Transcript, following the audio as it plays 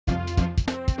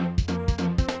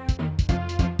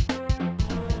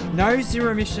No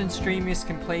zero mission stream is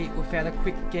complete without a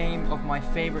quick game of my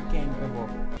favorite game ever.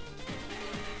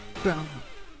 Boom.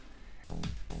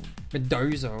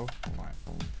 Mendoza. Fine.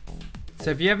 So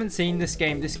if you haven't seen this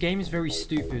game is very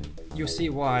stupid. You'll see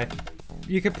why.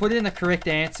 You could put in the correct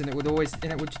answer and it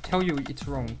would tell you it's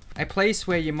wrong. A place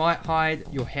where you might hide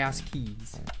your house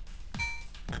keys.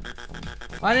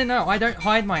 I don't know, I don't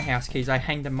hide my house keys, I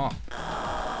hang them up.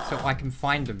 So I can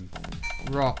find them.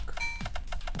 Rock.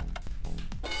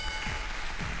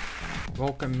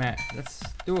 Welcome mat. Let's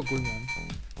do a good one.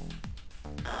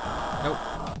 Nope.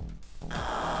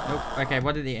 Nope. Okay,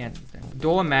 what are the answers then?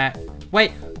 Doormat.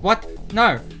 Wait, what?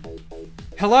 No.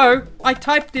 Hello? I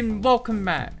typed in welcome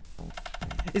mat.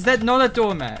 Is that not a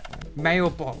doormat?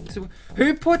 Mailbox.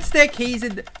 Who puts their keys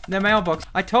in the mailbox?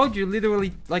 I told you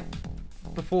literally, like,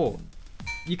 before.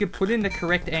 You could put in the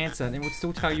correct answer and it would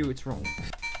still tell you it's wrong.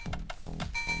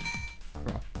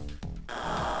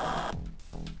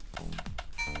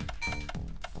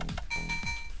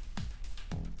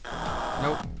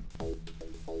 Nope.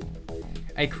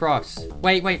 A cross.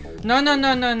 Wait. No.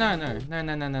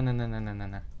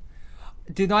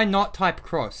 Did I not type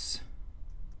cross?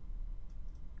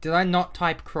 Did I not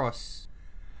type cross?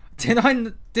 Did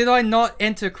I not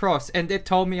enter cross and it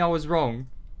told me I was wrong?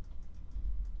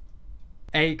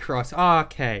 A cross. Oh,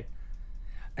 okay.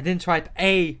 I didn't type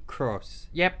a cross.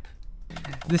 Yep.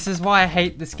 This is why I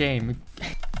hate this game.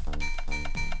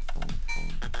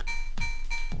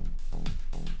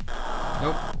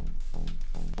 Nope.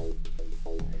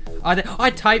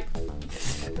 I typed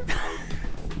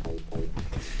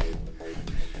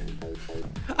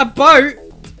a boat.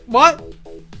 What?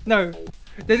 No,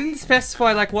 they didn't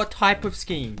specify like what type of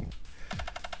scheme.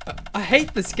 I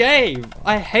hate this game.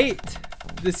 I hate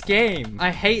this game. I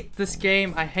hate this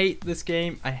game. I hate this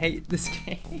game. I hate this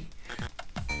game.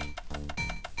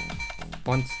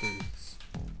 Monsters.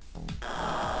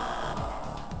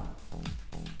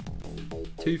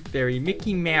 Tooth Fairy,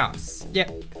 Mickey Mouse.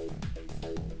 Yep.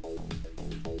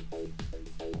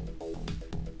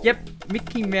 Yep,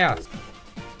 Mickey Mouse.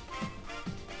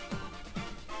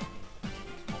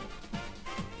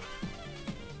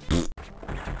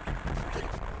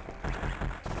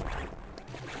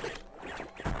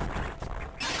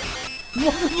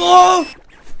 Whoa!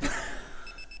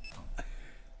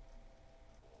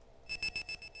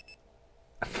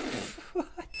 What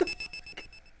the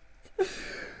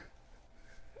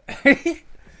fuck?